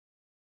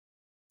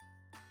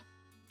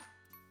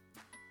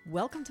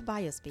Welcome to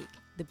BioSpeak,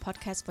 the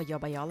podcast for your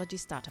biology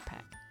starter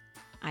pack.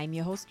 I'm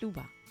your host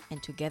Luba,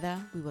 and together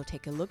we will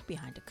take a look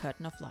behind the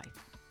curtain of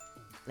life.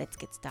 Let's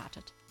get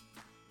started.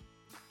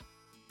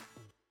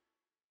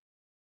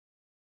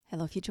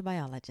 Hello future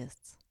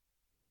biologists.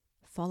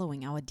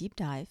 Following our deep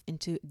dive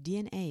into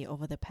DNA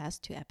over the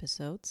past 2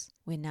 episodes,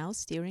 we're now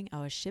steering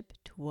our ship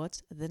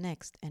towards the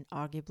next and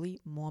arguably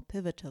more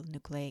pivotal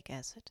nucleic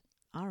acid,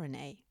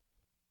 RNA.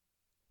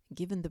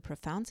 Given the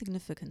profound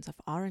significance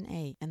of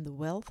RNA and the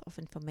wealth of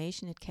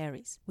information it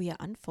carries, we are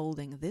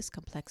unfolding this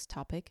complex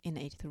topic in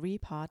a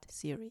 3-part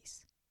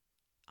series.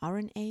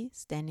 RNA,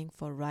 standing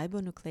for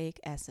ribonucleic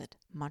acid,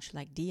 much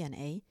like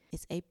DNA,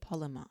 is a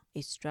polymer,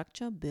 a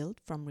structure built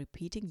from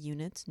repeating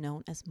units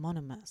known as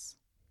monomers.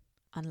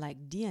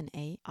 Unlike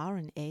DNA,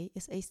 RNA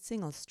is a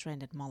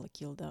single-stranded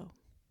molecule though.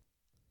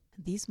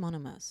 These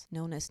monomers,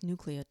 known as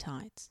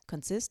nucleotides,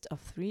 consist of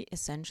 3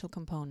 essential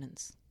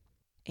components: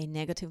 a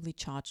negatively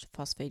charged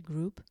phosphate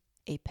group,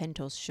 a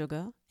pentose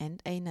sugar,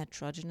 and a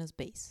nitrogenous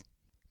base.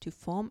 To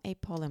form a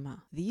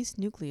polymer, these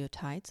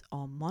nucleotides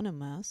or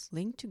monomers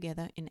link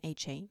together in a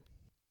chain.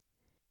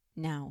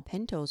 Now,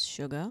 pentose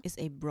sugar is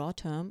a broad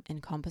term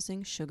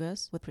encompassing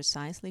sugars with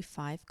precisely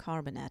 5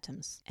 carbon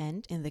atoms,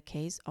 and in the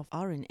case of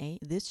RNA,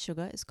 this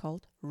sugar is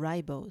called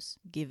ribose,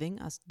 giving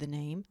us the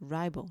name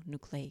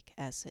ribonucleic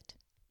acid.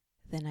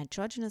 The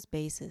nitrogenous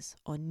bases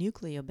or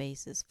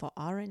nucleobases for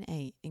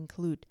RNA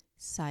include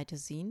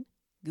cytosine,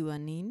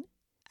 guanine,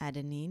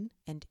 adenine,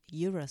 and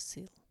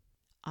uracil.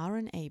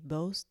 RNA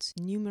boasts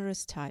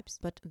numerous types,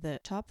 but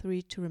the top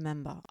 3 to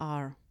remember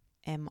are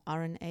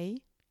mRNA,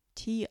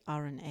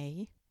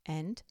 tRNA,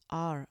 and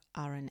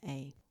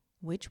rRNA,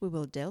 which we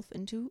will delve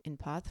into in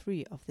part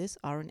 3 of this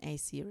RNA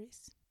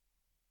series.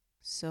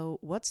 So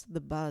what's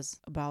the buzz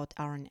about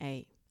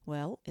RNA?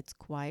 Well, it's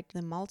quite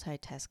the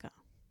multitasker.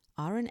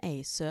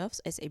 RNA serves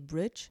as a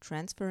bridge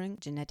transferring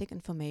genetic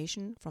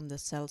information from the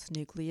cell's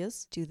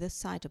nucleus to the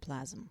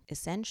cytoplasm,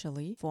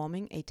 essentially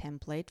forming a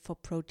template for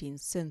protein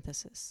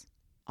synthesis.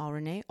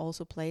 RNA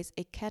also plays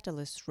a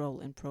catalyst role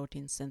in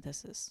protein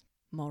synthesis.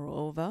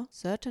 Moreover,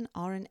 certain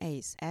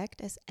RNAs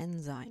act as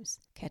enzymes,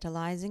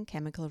 catalyzing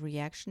chemical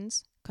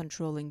reactions,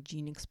 controlling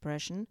gene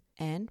expression,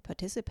 and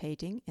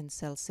participating in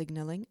cell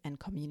signaling and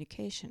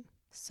communication.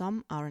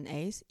 Some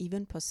RNAs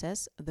even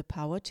possess the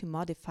power to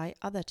modify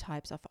other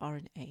types of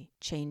RNA,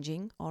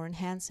 changing or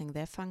enhancing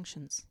their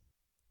functions.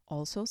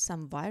 Also,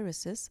 some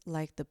viruses,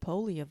 like the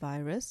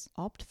poliovirus,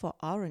 opt for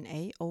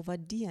RNA over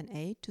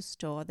DNA to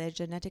store their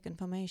genetic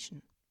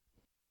information.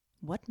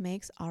 What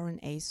makes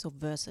RNA so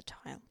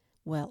versatile?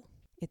 Well,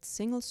 its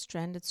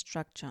single-stranded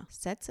structure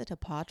sets it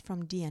apart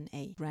from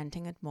DNA,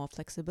 granting it more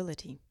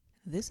flexibility.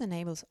 This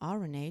enables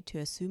RNA to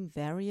assume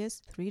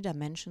various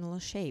 3-dimensional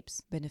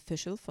shapes,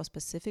 beneficial for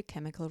specific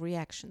chemical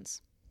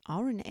reactions.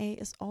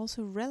 RNA is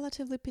also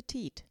relatively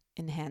petite,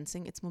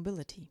 enhancing its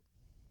mobility.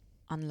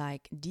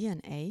 Unlike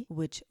DNA,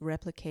 which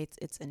replicates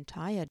its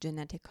entire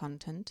genetic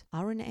content,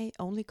 RNA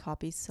only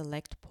copies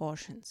select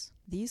portions.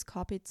 These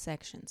copied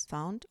sections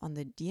found on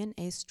the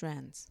DNA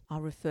strands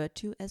are referred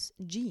to as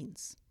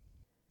genes.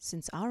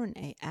 Since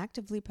RNA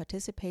actively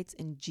participates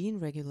in gene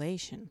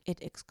regulation,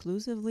 it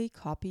exclusively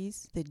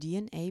copies the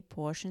DNA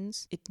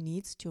portions it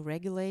needs to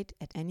regulate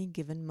at any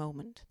given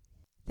moment.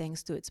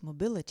 Thanks to its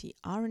mobility,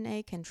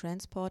 RNA can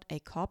transport a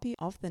copy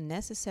of the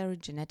necessary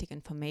genetic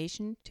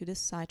information to the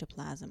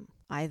cytoplasm,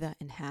 either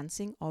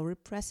enhancing or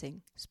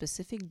repressing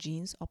specific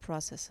genes or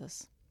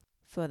processes.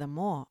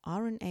 Furthermore,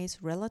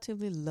 RNA's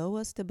relatively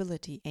lower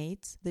stability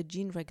aids the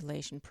gene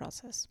regulation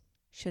process.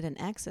 Should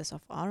an excess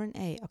of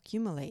RNA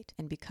accumulate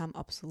and become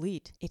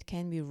obsolete, it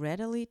can be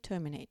readily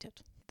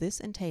terminated.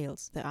 This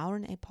entails the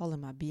RNA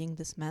polymer being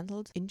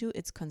dismantled into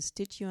its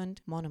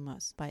constituent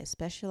monomers by a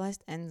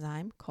specialized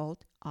enzyme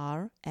called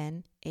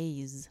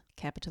RNase.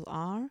 Capital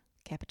R,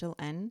 capital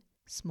N,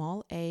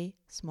 small a,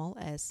 small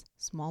s,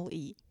 small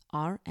e.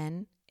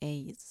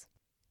 RNase.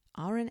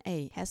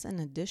 RNA has an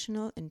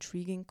additional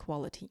intriguing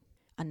quality.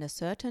 Under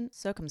certain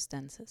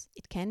circumstances,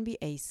 it can be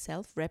a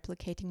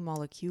self-replicating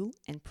molecule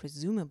and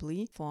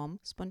presumably form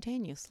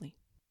spontaneously.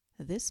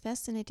 This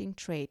fascinating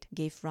trait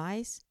gave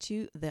rise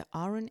to the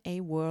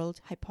RNA world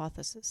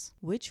hypothesis,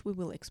 which we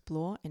will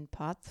explore in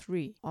part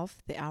 3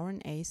 of the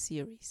RNA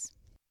series.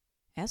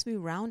 As we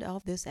round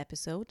off this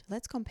episode,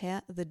 let's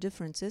compare the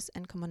differences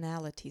and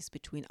commonalities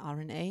between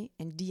RNA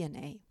and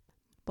DNA.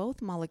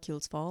 Both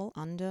molecules fall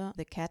under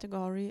the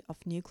category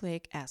of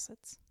nucleic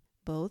acids.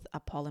 Both are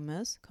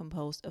polymers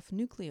composed of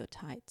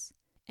nucleotides,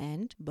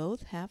 and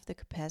both have the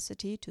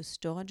capacity to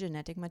store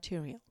genetic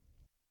material.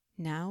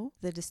 Now,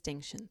 the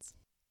distinctions.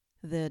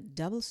 The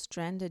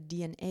double-stranded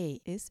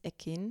DNA is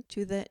akin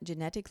to the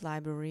genetic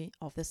library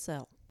of the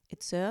cell.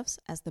 It serves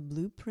as the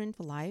blueprint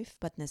for life,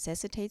 but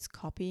necessitates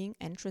copying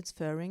and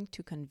transferring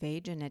to convey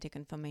genetic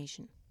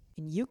information.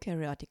 In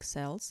eukaryotic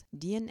cells,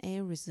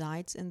 DNA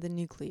resides in the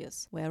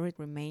nucleus, where it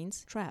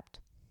remains trapped.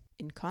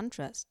 In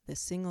contrast, the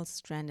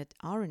single-stranded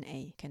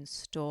RNA can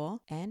store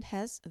and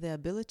has the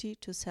ability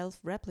to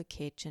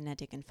self-replicate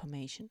genetic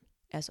information,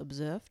 as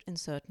observed in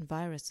certain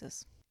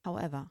viruses.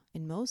 However,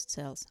 in most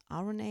cells,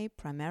 RNA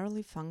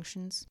primarily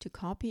functions to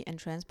copy and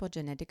transport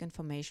genetic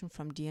information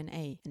from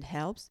DNA and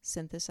helps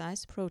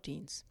synthesize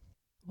proteins.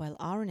 While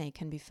RNA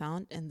can be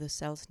found in the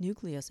cell's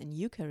nucleus in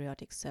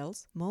eukaryotic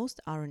cells,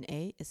 most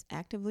RNA is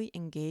actively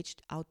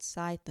engaged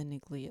outside the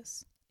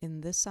nucleus,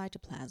 in the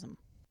cytoplasm.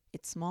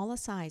 Its smaller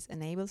size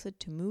enables it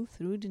to move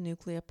through the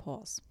nuclear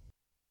pores.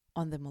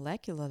 On the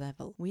molecular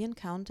level, we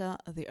encounter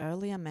the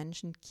earlier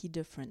mentioned key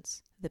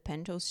difference. The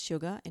pentose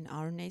sugar in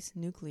RNA's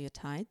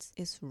nucleotides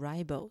is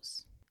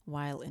ribose,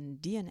 while in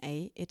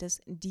DNA it is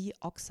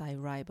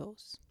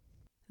deoxyribose.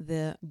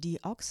 The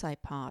deoxy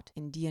part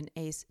in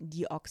DNA's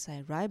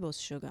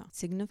deoxyribose sugar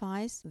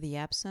signifies the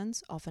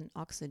absence of an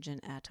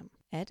oxygen atom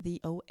at the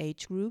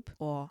OH group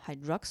or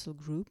hydroxyl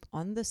group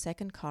on the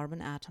second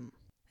carbon atom.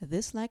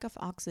 This lack of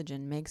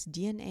oxygen makes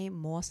DNA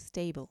more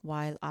stable,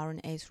 while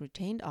RNA's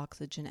retained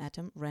oxygen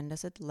atom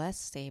renders it less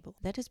stable.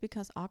 That is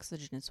because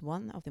oxygen is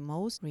one of the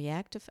most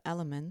reactive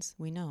elements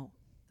we know.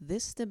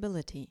 This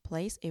stability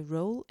plays a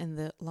role in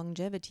the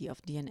longevity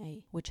of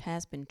DNA, which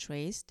has been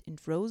traced in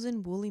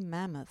frozen woolly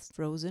mammoths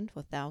frozen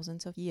for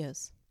thousands of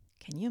years.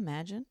 Can you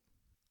imagine?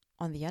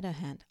 On the other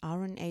hand,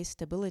 RNA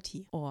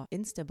stability, or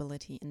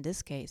instability in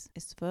this case,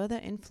 is further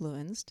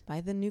influenced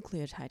by the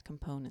nucleotide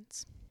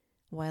components.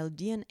 While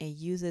DNA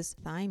uses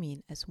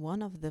thymine as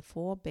one of the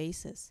 4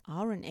 bases,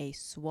 RNA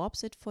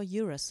swaps it for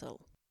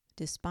uracil.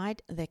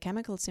 Despite their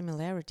chemical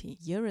similarity,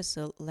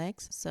 uracil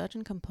lacks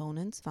certain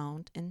components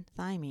found in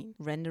thymine,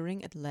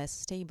 rendering it less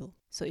stable.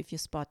 So if you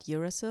spot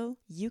uracil,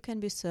 you can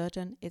be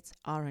certain it's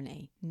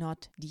RNA,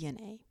 not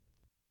DNA.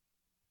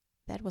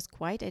 That was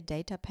quite a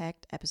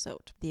data-packed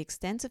episode. The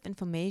extensive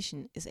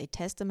information is a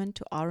testament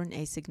to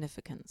RNA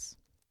significance.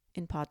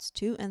 In parts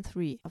 2 and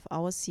 3 of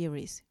our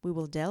series, we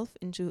will delve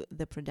into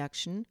the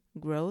production,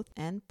 growth,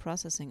 and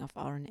processing of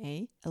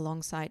RNA,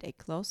 alongside a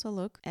closer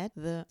look at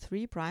the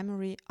 3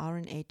 primary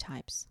RNA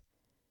types.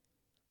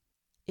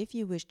 If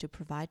you wish to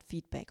provide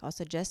feedback or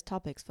suggest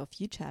topics for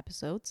future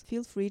episodes,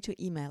 feel free to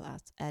email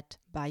us at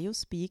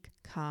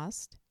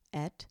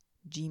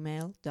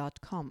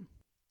biospeakcast@gmail.com.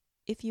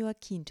 If you are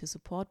keen to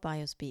support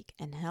Biospeak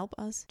and help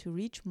us to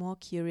reach more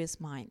curious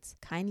minds,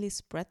 kindly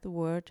spread the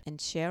word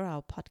and share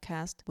our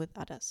podcast with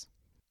others.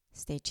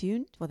 Stay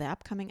tuned for the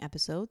upcoming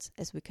episodes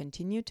as we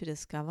continue to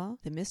discover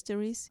the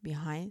mysteries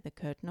behind the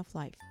curtain of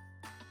life.